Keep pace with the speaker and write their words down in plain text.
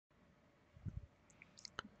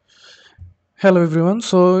Hello everyone.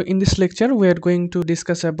 So in this lecture we are going to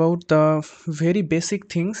discuss about the very basic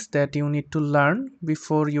things that you need to learn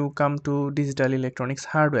before you come to digital electronics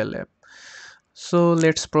hardware lab. So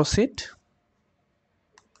let's proceed.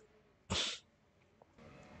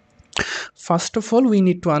 First of all, we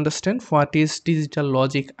need to understand what is digital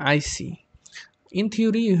logic IC. In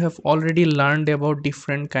theory, you have already learned about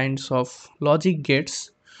different kinds of logic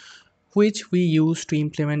gates which we use to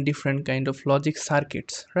implement different kind of logic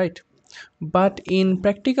circuits, right? But in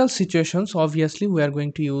practical situations, obviously we are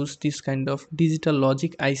going to use this kind of digital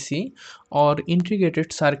logic IC or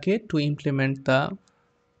integrated circuit to implement the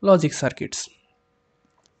logic circuits.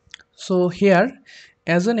 So here,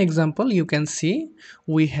 as an example, you can see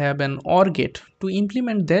we have an OR gate. To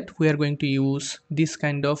implement that, we are going to use this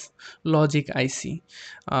kind of logic IC,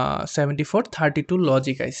 7432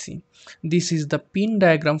 logic IC. This is the pin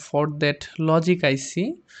diagram for that logic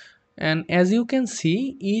IC, and as you can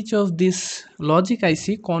see, each of this logic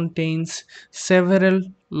IC contains several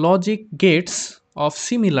logic gates of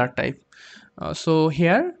similar type. So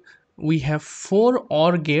here we have four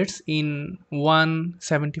OR gates in one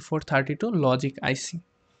 7432 logic IC.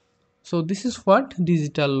 So this is what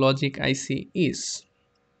digital logic IC is.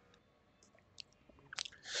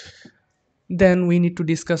 Then we need to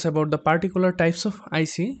discuss about the particular types of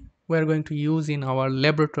IC we are going to use in our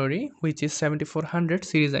laboratory, which is 7400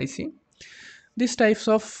 series IC. These types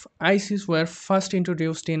of ICs were first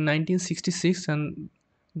introduced in 1966 and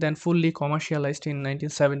then fully commercialized in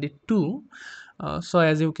 1972. So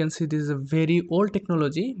as you can see, this is a very old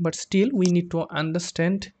technology, but still we need to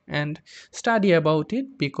understand and study about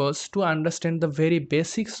it, because to understand the very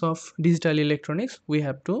basics of digital electronics, we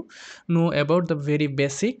have to know about the very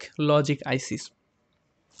basic logic ICs.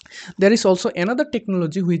 There is also another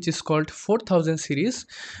technology which is called 4000 series,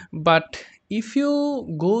 but if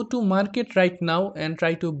you go to market right now and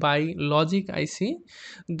try to buy logic IC,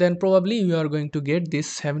 then probably you are going to get this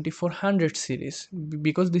 7400 series,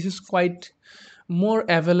 because this is quite more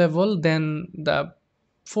available than the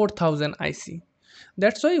 4000 IC.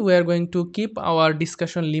 That's why we are going to keep our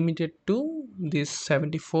discussion limited to this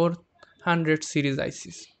 7400 series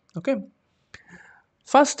ICs. Okay.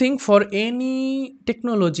 First thing, for any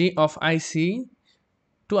technology of IC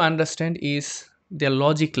to understand is their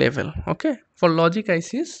logic level. Okay, for logic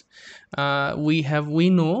ICs, we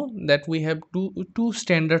know that we have two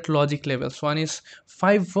standard logic levels. One is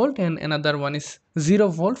 5 volt and another one is 0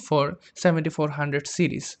 volt for 7400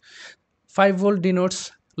 series. 5 volt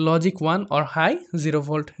denotes logic 1 or high, 0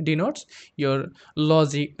 volt denotes your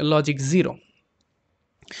logic 0.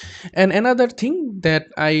 And another thing that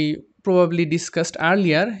I probably discussed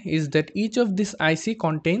earlier is that each of this IC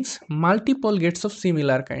contains multiple gates of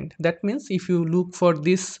similar kind. That means if you look for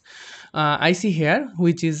this IC here,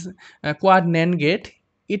 which is a quad NAND gate,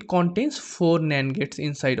 it contains 4 NAND gates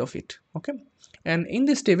inside of it. Okay. And in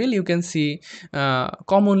this table you can see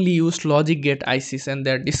commonly used logic gate ICs and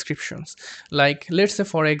their descriptions. Like, let's say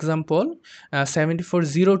for example,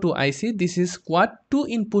 7402 IC, this is quad 2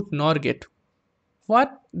 input NOR gate.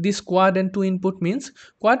 What this quad and 2 input means?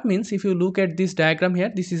 Quad means, if you look at this diagram here,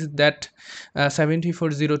 this is that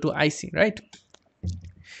 7402 IC, right?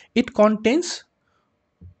 It contains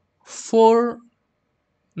 4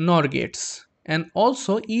 NOR gates, and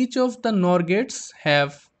also each of the NOR gates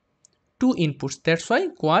have 2 inputs. That's why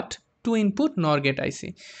quad 2 input NOR gate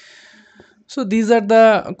IC. So these are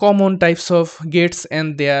the common types of gates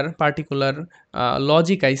and their particular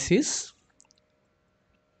logic ICs.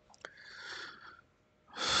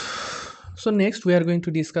 So next we are going to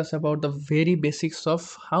discuss about the very basics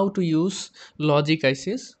of how to use logic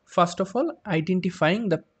ICs. First of all, identifying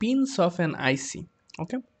the pins of an IC.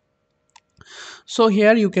 Okay. So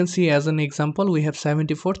here you can see, as an example, we have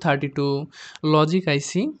 7432 logic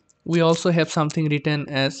IC. We also have something written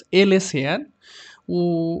as LS here.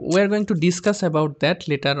 We are going to discuss about that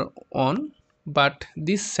later on. But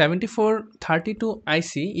this 7432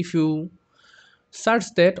 IC, if you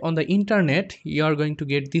search that on the internet, you are going to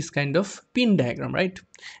get this kind of pin diagram, right?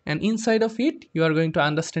 And inside of it you are going to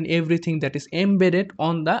understand everything that is embedded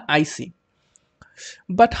on the IC.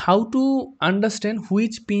 But how to understand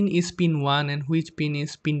which pin is pin 1 and which pin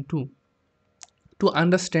is pin 2? To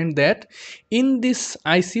understand that, in this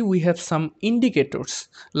IC we have some indicators,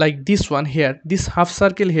 like this one here, this half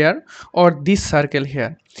circle here, or this circle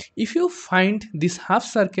here. If you find this half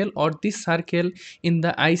circle or this circle in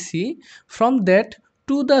the IC, from that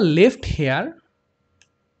to the left here,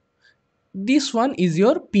 this one is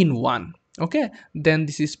your pin 1. Okay, then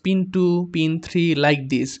this is pin 2, pin 3, like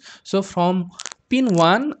this. So from pin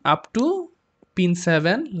 1 up to pin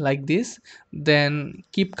 7, like this, then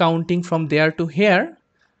keep counting from there to here.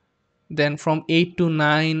 then from 8 to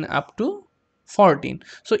 9 up to 14.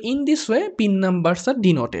 So in this way pin numbers are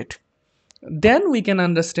denoted. Then we can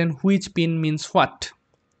understand which pin means what.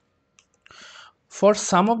 For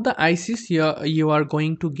some of the ICs you are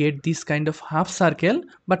going to get this kind of half circle,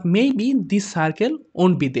 but maybe this circle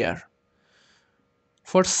won't be there.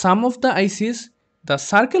 For some of the ICs the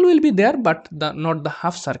circle will be there, but not the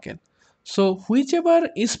half circle. So whichever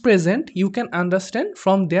is present, you can understand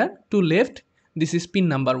from there to left, this is pin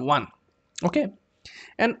number 1. Okay.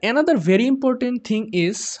 And another very important thing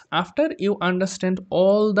is, after you understand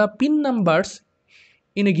all the pin numbers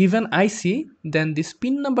in a given IC, then this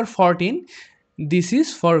pin number 14, this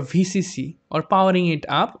is for VCC or powering it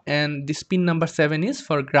up, and this pin number 7 is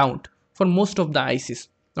for ground for most of the ICs.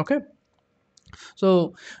 Okay.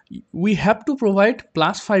 So we have to provide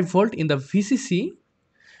plus 5 volt in the VCC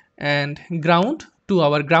and ground to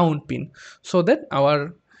our ground pin so that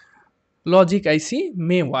our logic IC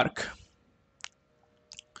may work.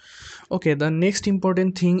 Okay, the next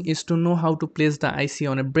important thing is to know how to place the IC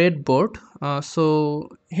on a breadboard. So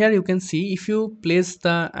here you can see, if you place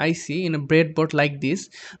the IC in a breadboard like this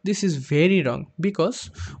is very wrong,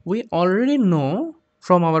 because we already know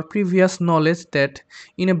from our previous knowledge that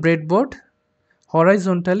in a breadboard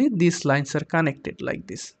horizontally these lines are connected like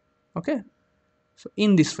this. Okay, so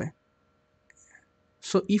in this way.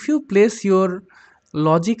 So if you place your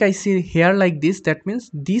logic IC here like this, that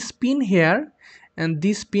means this pin here and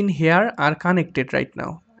this pin here are connected right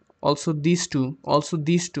now. Also these two, also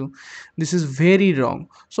these two. This is very wrong.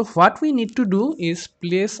 So what we need to do is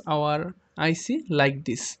place our IC like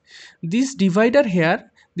this. This divider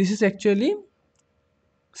here, this is actually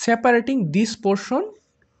separating this portion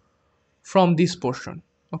from this portion.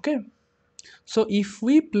 Okay. So if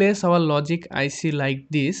we place our logic IC like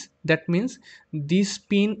this, that means this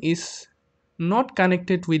pin is not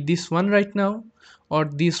connected with this one right now, or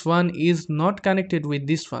this one is not connected with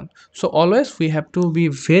this one. So always we have to be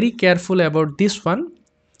very careful about this one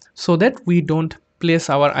so that we don't place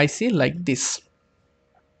our IC like this.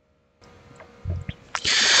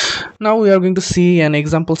 Now we are going to see an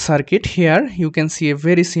example circuit. Here you can see a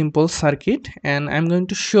very simple circuit, and I'm going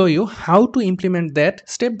to show you how to implement that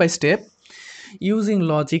step by step using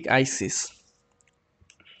logic ICs.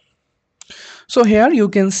 So here you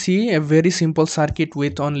can see a very simple circuit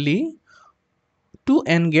with only 2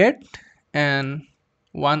 AND gate and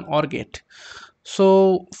 1 OR gate.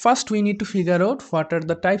 So first we need to figure out what are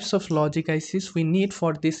the types of logic ICs we need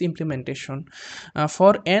for this implementation.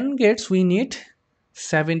 For AND gates we need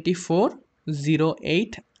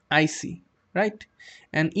 7408 IC, right?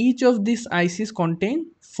 And each of these ICs contain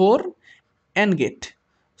 4 AND gate.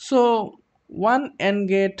 So one AND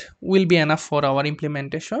gate will be enough for our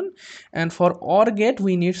implementation, and for OR gate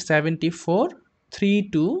we need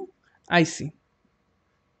 7432 IC.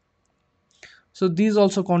 So these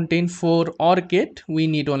also contain 4 OR gate, we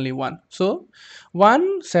need only one. So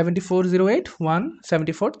 1 7408, 1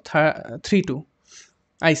 7432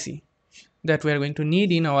 IC that we are going to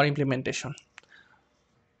need in our implementation.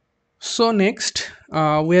 So next we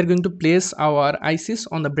are going to place our ICs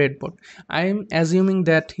on the breadboard. I am assuming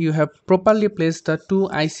that you have properly placed the 2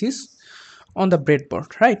 ICs on the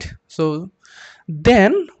breadboard, right? So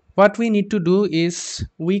then what we need to do is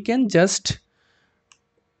we can just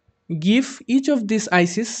give each of these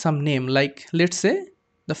ICs some name. Like let's say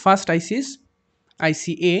the first IC is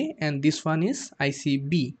ICA and this one is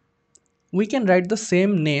ICB. We can write the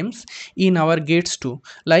same names in our gates too.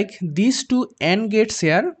 Like these two AND gates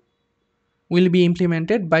here will be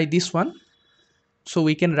implemented by this one. So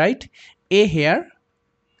we can write A here,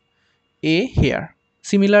 A here.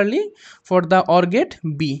 Similarly for the OR gate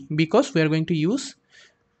B, because we are going to use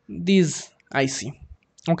these IC.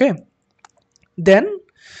 Okay. Then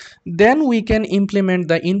we can implement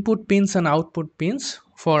the input pins and output pins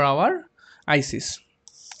for our ICs.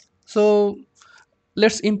 So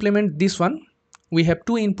let's implement this one. We have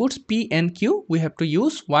 2 inputs P and Q. We have to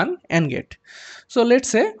use one AND gate. So let's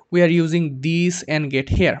say we are using this AND gate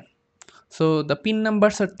here. So the pin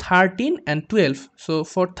numbers are 13 and 12. So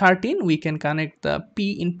for 13 we can connect the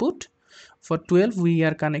P input. For 12 we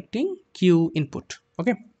are connecting Q input.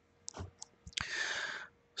 Okay.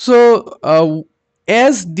 So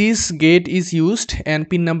as this gate is used and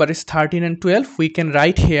pin number is 13 and 12, we can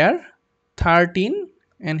write here 13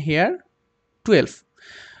 and here 12.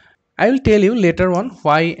 I will tell you later on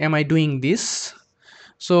why am I doing this.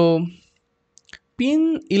 So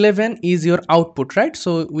pin 11 is your output, right?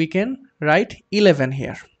 So we can write 11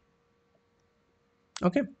 here.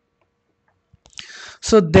 Okay.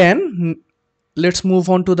 So then let's move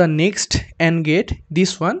on to the next AND gate.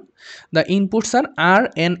 This one, the inputs are R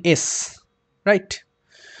and S, right?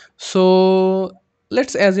 So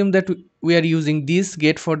let's assume that we are using this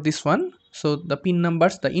gate for this one. So the pin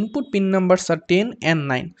numbers, the input pin numbers are 10 and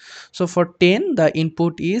 9. So for 10 the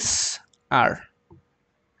input is R,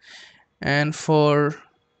 and for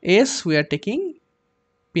S we are taking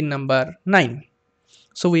pin number 9.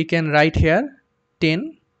 So we can write here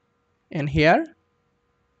 10 and here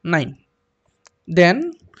 9.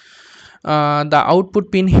 Then the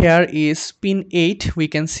output pin here is pin 8, we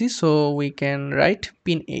can see, so we can write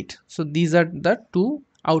pin 8. So these are the two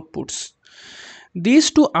outputs.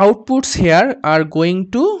 These two outputs here are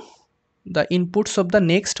going to the inputs of the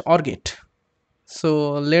next OR gate.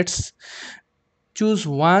 So let's choose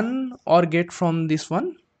one OR gate from this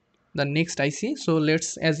one, the next IC. So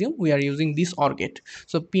let's assume we are using this OR gate.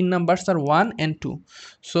 So pin numbers are 1 and 2.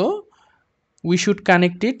 So we should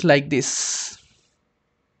connect it like this,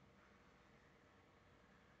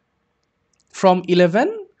 from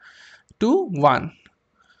 11 to 1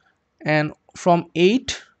 and from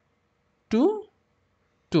 8 to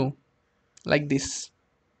 2, like this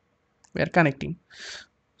we are connecting.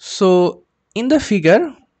 So in the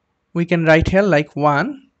figure we can write here like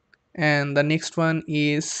 1 and the next one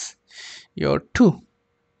is your 2.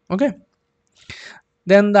 Okay,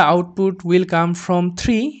 then the output will come from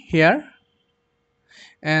 3 here,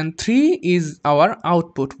 and 3 is our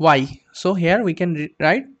output Y. So here we can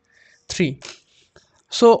write 3.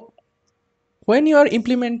 So when you are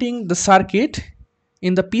implementing the circuit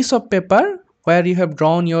in the piece of paper where you have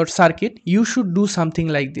drawn your circuit, you should do something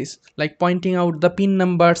like this, like pointing out the pin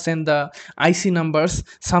numbers and the IC numbers,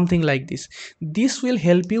 something like this. This will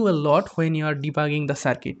help you a lot when you are debugging the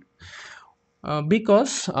circuit,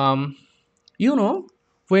 because you know,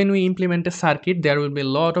 when we implement a circuit there will be a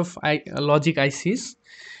lot of logic ICs,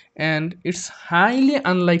 and it's highly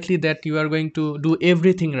unlikely that you are going to do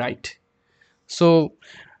everything right. So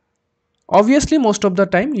obviously most of the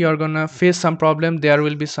time you are gonna face some problem. There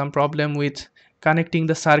will be some problem with connecting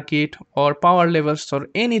the circuit or power levels or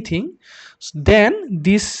anything. Then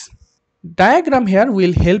this diagram here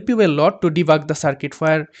will help you a lot to debug the circuit.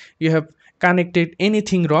 Where you have connected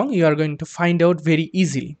anything wrong, you are going to find out very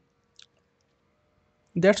easily.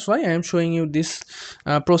 That's why I am showing you this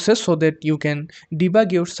process, so that you can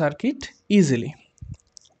debug your circuit easily.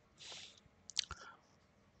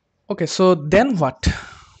 Okay, so then what?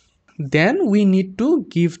 Then we need to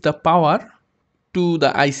give the power to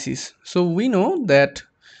the ICs. So we know that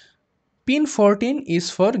pin 14 is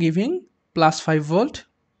for giving plus 5 volt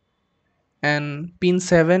and pin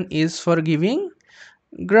 7 is for giving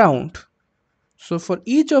ground. So for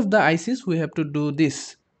each of the ICs we have to do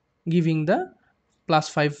this, giving the plus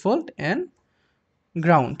 5 volt and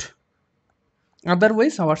ground.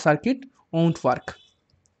 Otherwise our circuit won't work.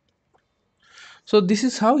 So this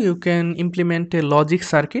is how you can implement a logic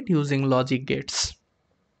circuit using logic gates.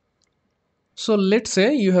 So let's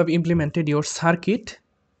say you have implemented your circuit,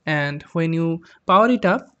 and when you power it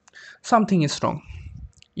up, something is wrong.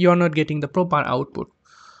 You are not getting the proper output.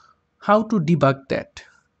 How to debug that?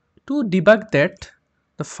 To debug that,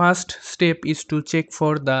 the first step is to check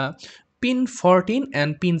for the pin 14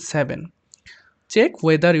 and pin 7. Check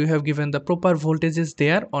whether you have given the proper voltages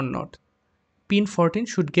there or not. Pin 14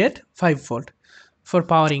 should get 5 volt for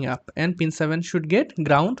powering up, and pin 7 should get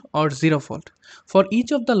ground or 0 volt. For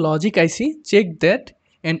each of the logic IC, check that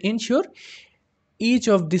and ensure each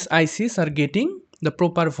of these ICs are getting the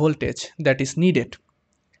proper voltage that is needed.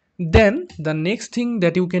 Then the next thing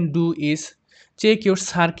that you can do is check your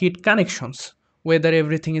circuit connections, whether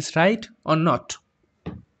everything is right or not.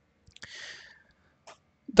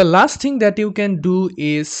 The last thing that you can do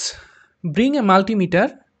is bring a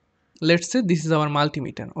multimeter. Let's say this is our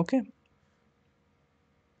multimeter. Okay,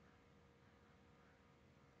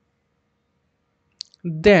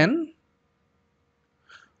 then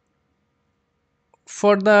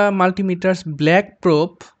for the multimeter's black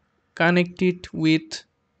probe, connect it with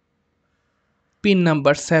pin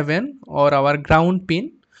number 7 or our ground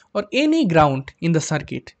pin or any ground in the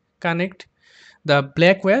circuit. Connect the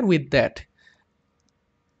black wire with that.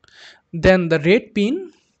 Then the red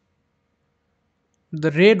pin,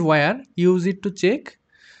 the red wire, use it to check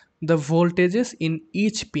the voltages in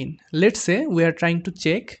each pin. Let's say we are trying to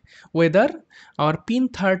check whether our pin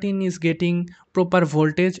 13 is getting proper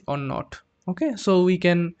voltage or not. Okay, so we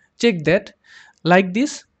can check that like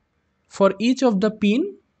this. For each of the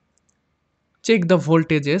pin, check the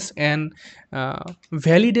voltages and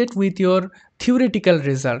validate with your theoretical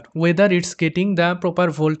result whether it's getting the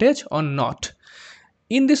proper voltage or not.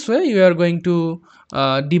 In this way you are going to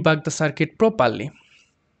debug the circuit properly.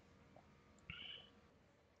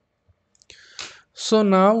 So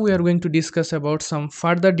now we are going to discuss about some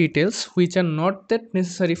further details which are not that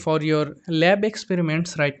necessary for your lab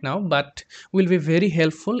experiments right now, but will be very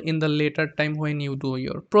helpful in the later time when you do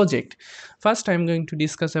your project. First, I am going to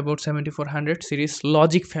discuss about 7400 series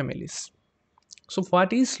logic families. So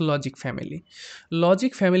what is logic family?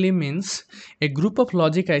 Logic family means a group of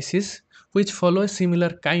logic ICs which follow a similar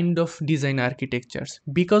kind of design architectures.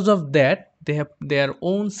 Because of that, they have their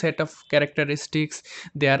own set of characteristics,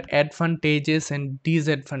 their advantages and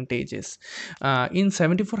disadvantages. In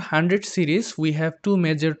 7400 series, we have two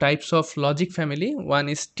major types of logic family. One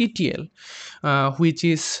is TTL, which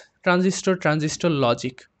is transistor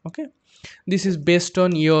logic. Okay, this is based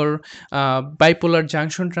on your bipolar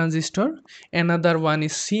junction transistor. Another one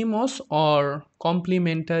is CMOS or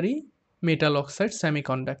complementary metal oxide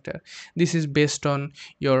semiconductor. This is based on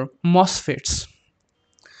your MOSFETs.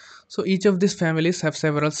 So each of these families have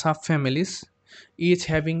several subfamilies, each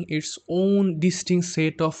having its own distinct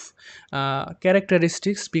set of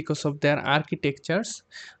characteristics because of their architectures.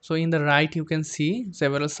 So in the right you can see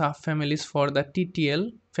several subfamilies for the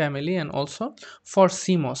TTL family and also for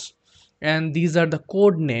CMOS, and these are the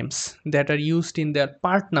code names that are used in their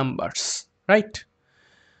part numbers, right?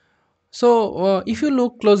 So if you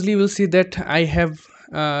look closely, you will see that I have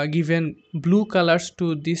given blue colors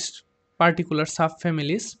to these particular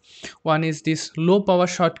subfamilies. One is this low power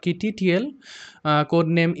Schottky TTL, code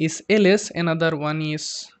name is LS. Another one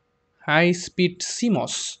is high speed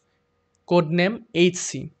CMOS, code name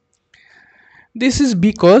HC. This is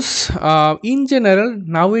because in general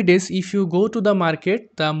nowadays if you go to the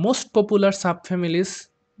market, the most popular subfamilies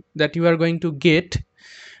that you are going to get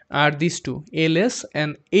are these two, LS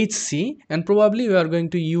and HC, and probably you are going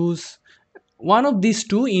to use one of these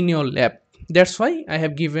two in your lab. That's why I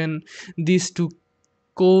have given these two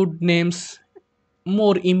code names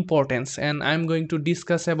more importance, and I'm going to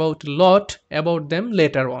discuss about a lot about them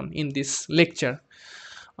later on in this lecture.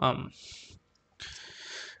 um,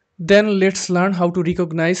 then let's learn how to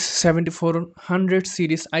recognize 7400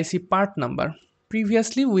 series IC part number.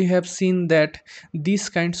 Previously, we have seen that these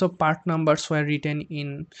kinds of part numbers were written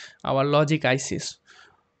in our logic ICs.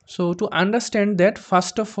 So to understand that,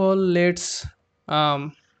 first of all, let's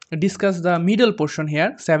discuss the middle portion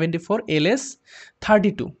here, 74 LS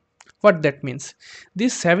 32. What that means?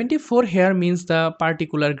 This 74 here means the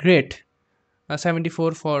particular grade.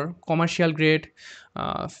 74 for commercial grade,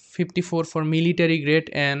 54 for military grade,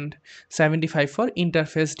 and 75 for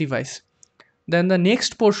interface device. Then the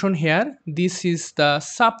next portion here, this is the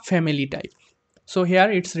subfamily type. So here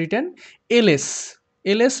it's written LS.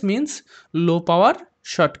 LS means low power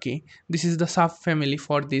Schottky. This is the subfamily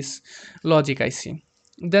for this logic IC.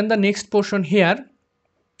 Then the next portion here,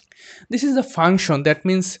 this is the function. That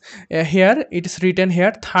means here it is written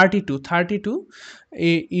here 32. 32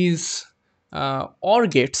 is OR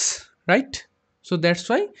gates, right? So that's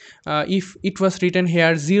why if it was written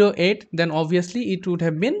here 08, then obviously it would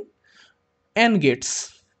have been AND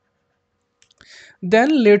gates.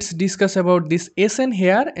 Then let's discuss about this SN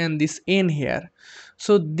here and this N here.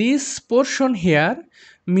 So this portion here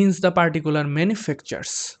means the particular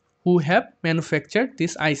manufacturers who have manufactured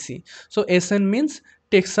this IC. So SN means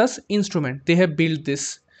Texas Instrument. They have built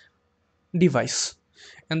this device.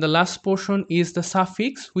 And the last portion is the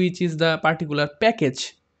suffix, which is the particular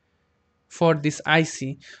package for this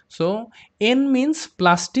IC. So N means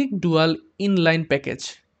plastic dual inline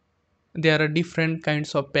package. There are different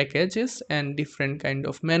kinds of packages and different kind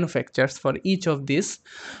of manufacturers for each of these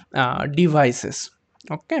devices.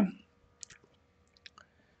 Okay.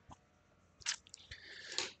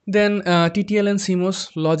 Then TTL and CMOS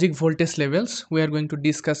logic voltage levels, we are going to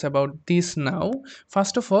discuss about this now.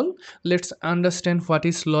 First of all, let's understand what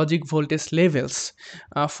is logic voltage levels.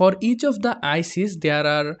 For each of the ICs, there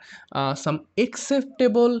are some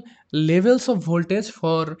acceptable levels of voltage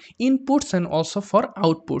for inputs and also for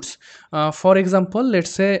outputs. For example, let's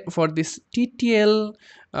say for this TTL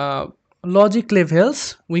logic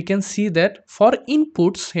levels, we can see that for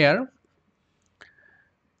inputs here,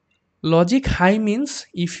 logic high means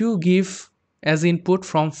if you give as input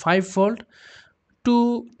from 5 volt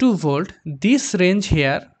to 2 volt, this range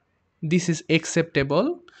here, this is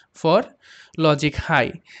acceptable for logic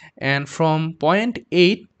high, and from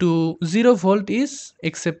 0.8 to 0 volt is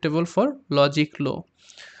acceptable for logic low.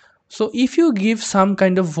 So if you give some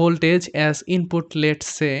kind of voltage as input, let's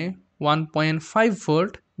say 1.5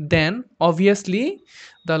 volt, then obviously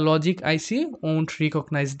the logic IC won't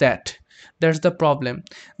recognize that. That's the problem.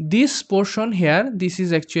 This portion here, this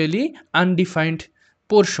is actually undefined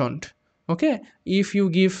portion. Okay, if you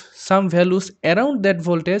give some values around that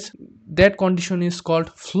voltage, that condition is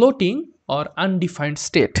called floating or undefined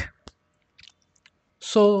state.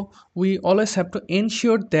 So we always have to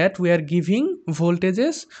ensure that we are giving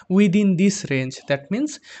voltages within this range. That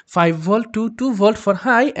means 5 volt to 2 volt for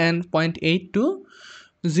high and zero point 0.8 to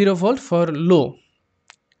 0 volt for low.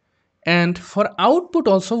 And for output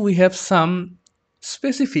also we have some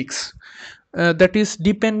specifics that is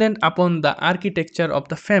dependent upon the architecture of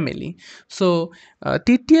the family. So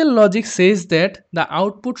TTL logic says that the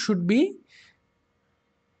output should be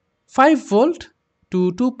 5 volt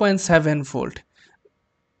to 2.7 volt.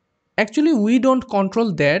 Actually we don't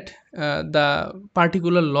control that the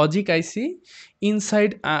particular logic IC.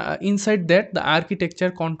 Inside that the architecture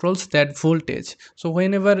controls that voltage. So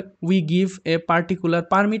whenever we give a particular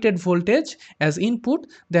permitted voltage as input,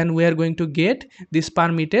 then we are going to get this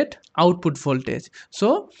permitted output voltage.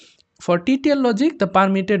 So for TTL logic, the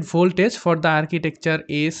permitted voltage for the architecture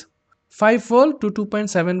is 5 volt to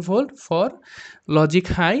 2.7 volt for logic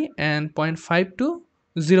high and zero point 0.5 to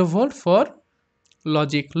 0 volt for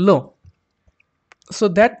logic low. So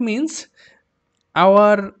that means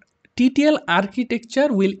our TTL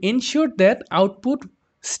architecture will ensure that output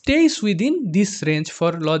stays within this range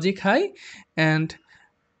for logic high and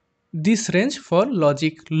this range for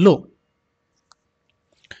logic low.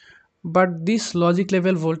 But this logic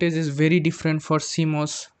level voltage is very different for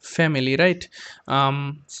CMOS family, right?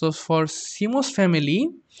 So for CMOS family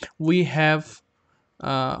we have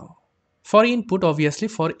for input, obviously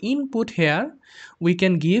for input here we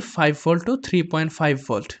can give 5 volt to 3.5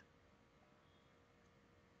 volt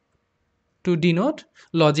to denote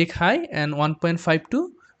logic high and 1.5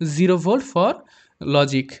 to 0 volt for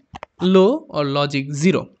logic low or logic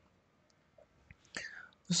 0.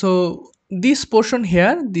 So this portion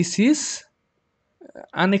here, this is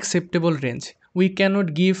unacceptable range. We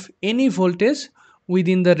cannot give any voltage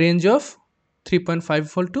within the range of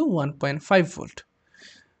 3.5 volt to 1.5 volt,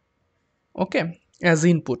 okay, as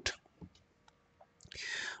input.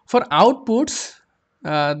 For outputs,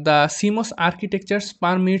 the CMOS architectures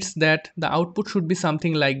permits that the output should be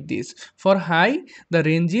something like this. For high, the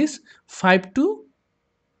range is 5 to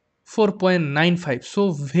 4.95,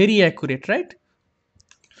 so very accurate, right?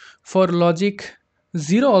 For logic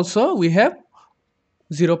 0 also we have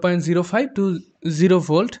 0.05 to 0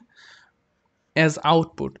 volt as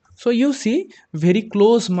output. So you see very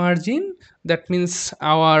close margin. That means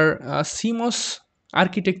our CMOS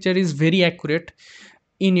architecture is very accurate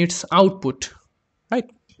in its output, right?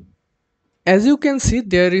 As you can see,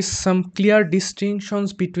 there is some clear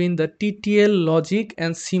distinctions between the TTL logic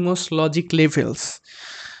and CMOS logic levels.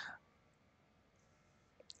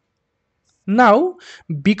 Now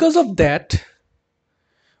because of that,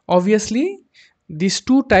 obviously these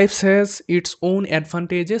two types has its own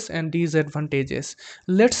advantages and disadvantages.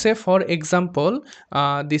 Let's say for example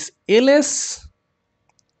this LS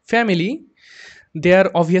family, they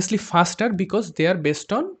are obviously faster because they are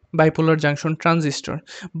based on bipolar junction transistor,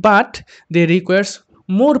 but they requires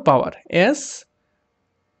more power as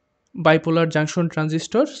bipolar junction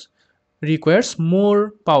transistors requires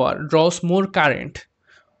more power, draws more current,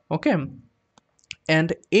 okay.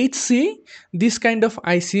 And HC, this kind of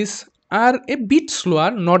ICs are a bit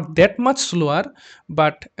slower, not that much slower,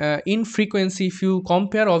 but in frequency if you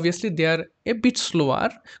compare, obviously they are a bit slower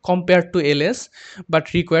compared to LS,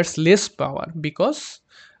 but requires less power because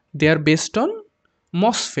they are based on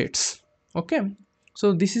MOSFETs, okay.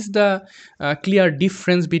 So this is the clear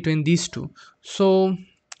difference between these two. So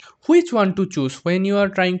which one to choose when you are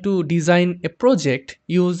trying to design a project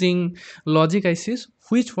using logic ICs?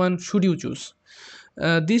 Which one should you choose?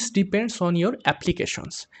 This depends on your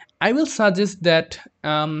applications. I will suggest that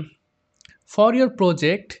for your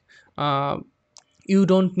project you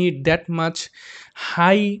don't need that much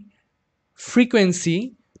high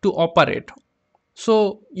frequency to operate,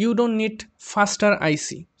 so you don't need faster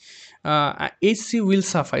IC. HC will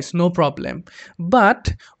suffice, no problem.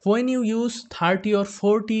 But when you use 30 or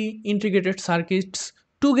 40 integrated circuits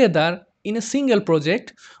together in a single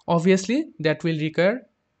project, obviously that will require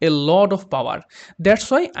a lot of power. That's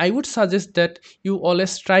why I would suggest that you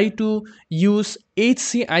always try to use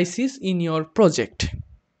HC ICs in your project.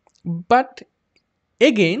 But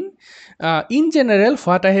again, in general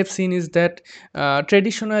what I have seen is that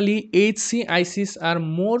traditionally HC ICs are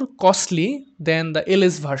more costly than the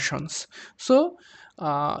LS versions. So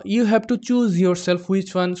you have to choose yourself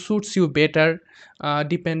which one suits you better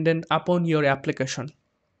dependent upon your application.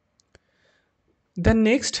 Then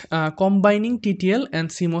next, combining TTL and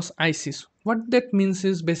CMOS ICs. What that means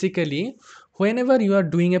is basically whenever you are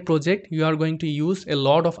doing a project, you are going to use a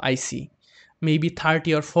lot of IC, maybe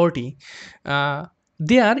 30 or 40.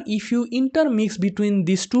 there, if you intermix between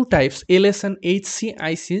these two types, LS and HC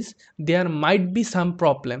ICs, there might be some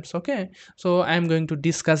problems. Okay, so I am going to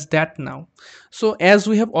discuss that now. So as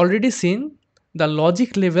we have already seen, the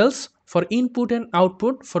logic levels for input and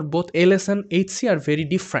output for both LS and HC are very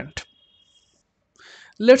different.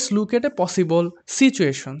 Let's look at a possible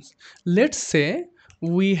situations. Let's say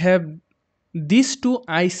we have these two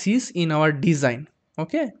ICs in our design.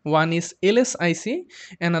 Okay, one is LSIC,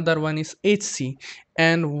 another one is HC,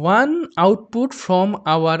 and one output from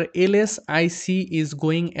our LSIC is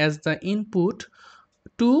going as the input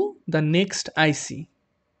to the next IC.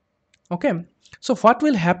 Okay, so what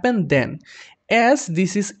will happen then? As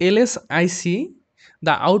this is LSIC,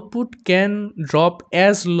 the output can drop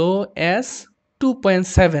as low as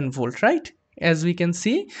 2.7 volt, right? As we can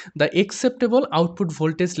see, the acceptable output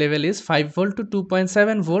voltage level is 5 volt to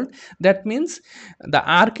 2.7 volt. That means the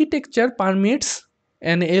architecture permits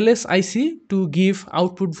an LSIC to give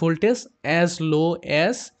output voltage as low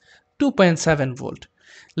as 2.7 volt.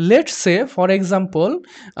 Let's say, for example,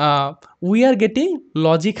 we are getting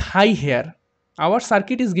logic high here. Our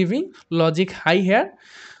circuit is giving logic high here.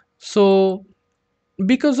 So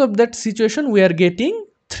because of that situation, we are getting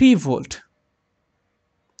 3 volt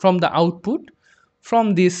from the output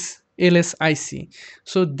from this LSIC.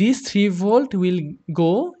 So this 3 volt will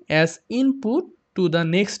go as input to the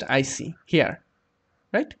next IC here,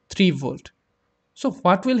 right? 3 volt. So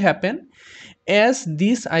what will happen? As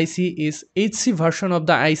this IC is HC version of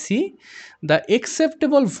the IC, the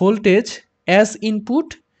acceptable voltage as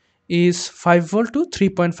input is 5 volt to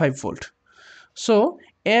 3.5 volt. So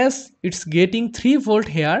as it's getting 3 volt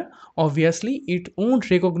here, obviously it won't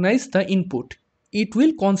recognize the input. It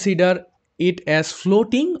will consider it as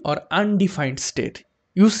floating or undefined state.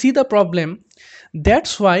 You see the problem?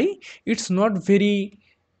 That's why it's not very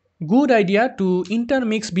good idea to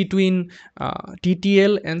intermix between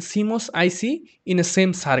TTL and CMOS IC in a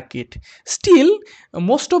same circuit. Still,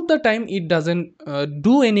 most of the time it doesn't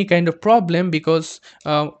do any kind of problem, because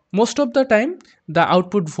most of the time the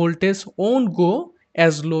output voltage won't go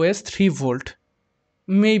as low as 3 volt.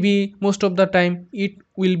 Maybe most of the time it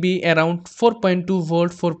will be around 4.2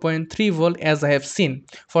 volt, 4.3 volt, as I have seen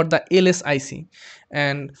for the LSIC.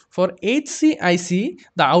 And for HCIC,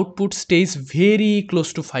 the output stays very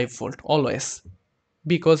close to 5 volt always,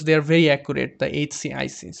 because they are very accurate, the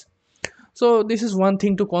HCICs. So this is one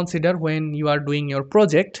thing to consider when you are doing your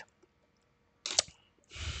project.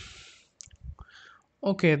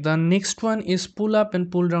 Okay, the next one is pull up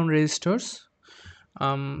and pull down resistors.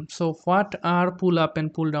 So what are pull up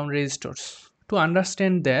and pull down resistors? To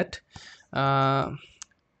understand that,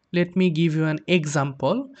 let me give you an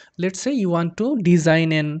example. Let's say you want to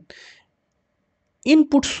design an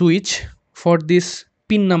input switch for this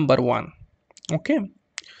pin number 1. Okay,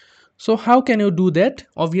 so how can you do that?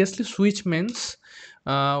 Obviously, switch means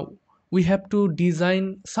we have to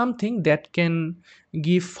design something that can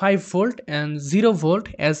give 5 volt and 0 volt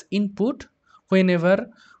as input whenever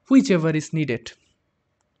whichever is needed.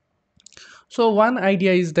 So one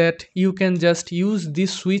idea is that you can just use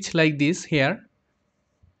this switch like this here,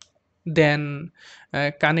 then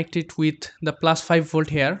connect it with the plus 5 volt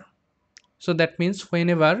here. So that means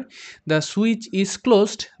whenever the switch is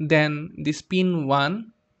closed, then this pin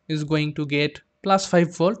 1 is going to get plus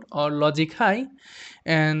 5 volt or logic high,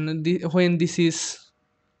 and when this is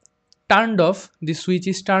turned off, the switch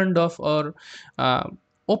is turned off or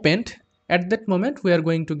opened, at that moment we are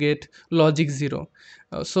going to get logic 0.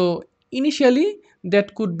 So initially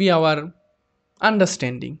that could be our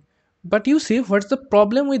understanding, but you see what's the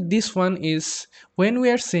problem with this one is, when we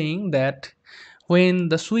are saying that when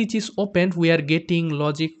the switch is opened we are getting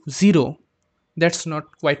logic 0, that's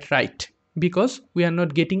not quite right, because we are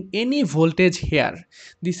not getting any voltage here.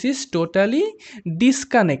 This is totally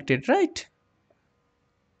disconnected, right?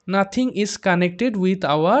 Nothing is connected with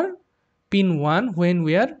our pin 1 when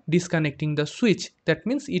we are disconnecting the switch. That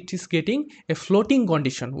means it is getting a floating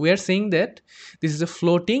condition. We are saying that this is a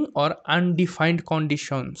floating or undefined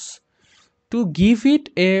conditions. To give it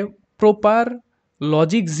a proper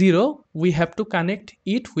logic 0, we have to connect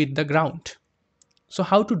it with the ground. So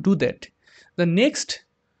how to do that? The next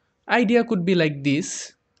idea could be like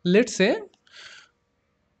this. Let's say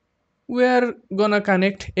we are gonna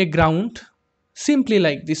connect a ground simply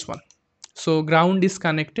like this one. So ground is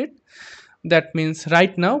connected. That means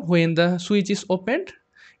right now when the switch is opened,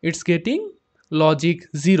 it's getting logic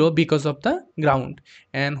 0 because of the ground,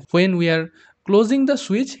 and when we are closing the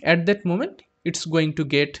switch, at that moment it's going to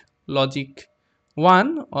get logic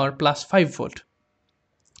 1 or plus 5 volt.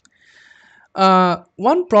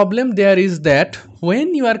 One problem there is that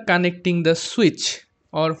when you are connecting the switch,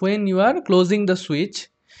 or when you are closing the switch,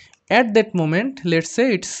 at that moment, let's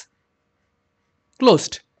say it's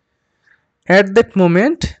closed. At that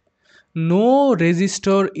moment, no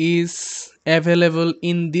resistor is available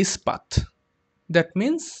in this path. That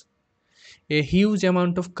means a huge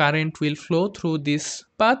amount of current will flow through this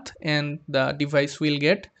path and the device will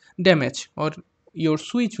get damaged, or your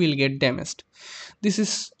switch will get damaged. This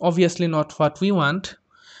is obviously not what we want.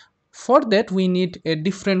 For that, we need a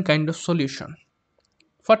different kind of solution.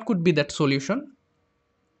 What could be that solution?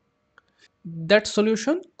 That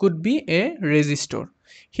solution could be a resistor.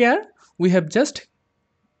 Here we have just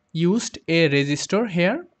used a resistor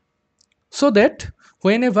here, so that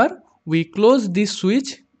whenever we close this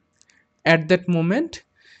switch, at that moment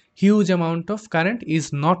huge amount of current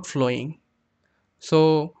is not flowing.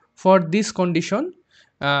 So for this condition,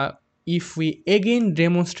 if we again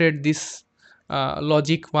demonstrate this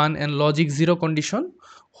logic 1 and logic 0 condition,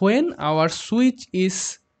 when our switch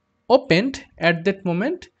is opened, at that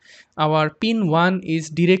moment our pin 1 is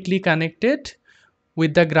directly connected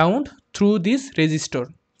with the ground through this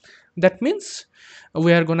resistor. That means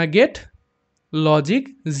we are gonna get logic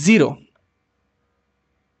 0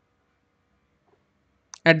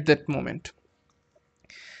 at that moment.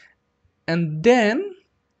 And then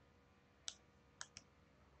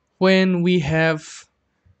when we have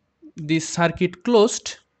this circuit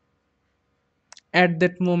closed, at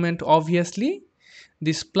that moment obviously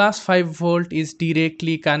this plus 5 volt is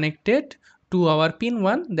directly connected to our pin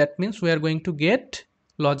 1. That means we are going to get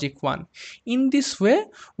logic 1. In this way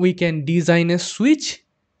we can design a switch,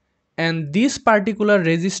 and this particular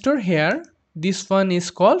resistor here, this one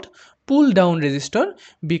is called pull down resistor,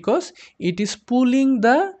 because it is pulling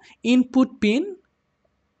the input pin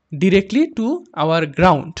directly to our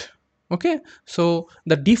ground. Okay, so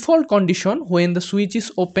the default condition when the switch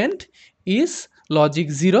is opened is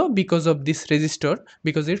logic 0 because of this resistor,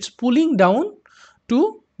 because it's pulling down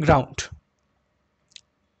to ground.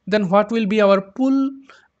 Then what will be our pull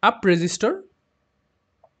up resistor?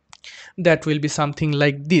 That will be something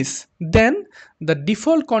like this. Then the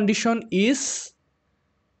default condition is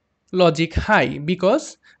logic high,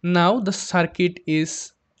 because now the circuit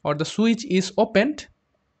is, or the switch is opened,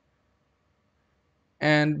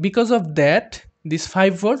 and because of that this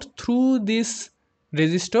 5 volt through this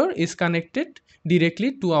resistor is connected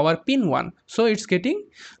directly to our pin 1, so it's getting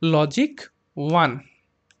logic 1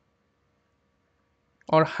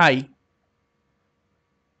 or high.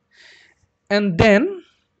 And then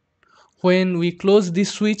when we close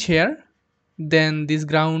this switch here, then this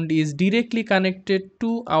ground is directly connected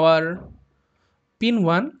to our pin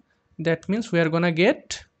 1. That means we are gonna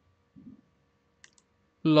get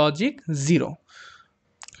logic 0.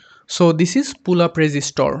 So this is pull up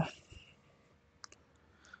resistor.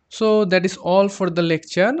 So that is all for the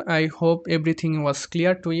lecture. I hope everything was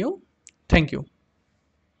clear to you. Thank you.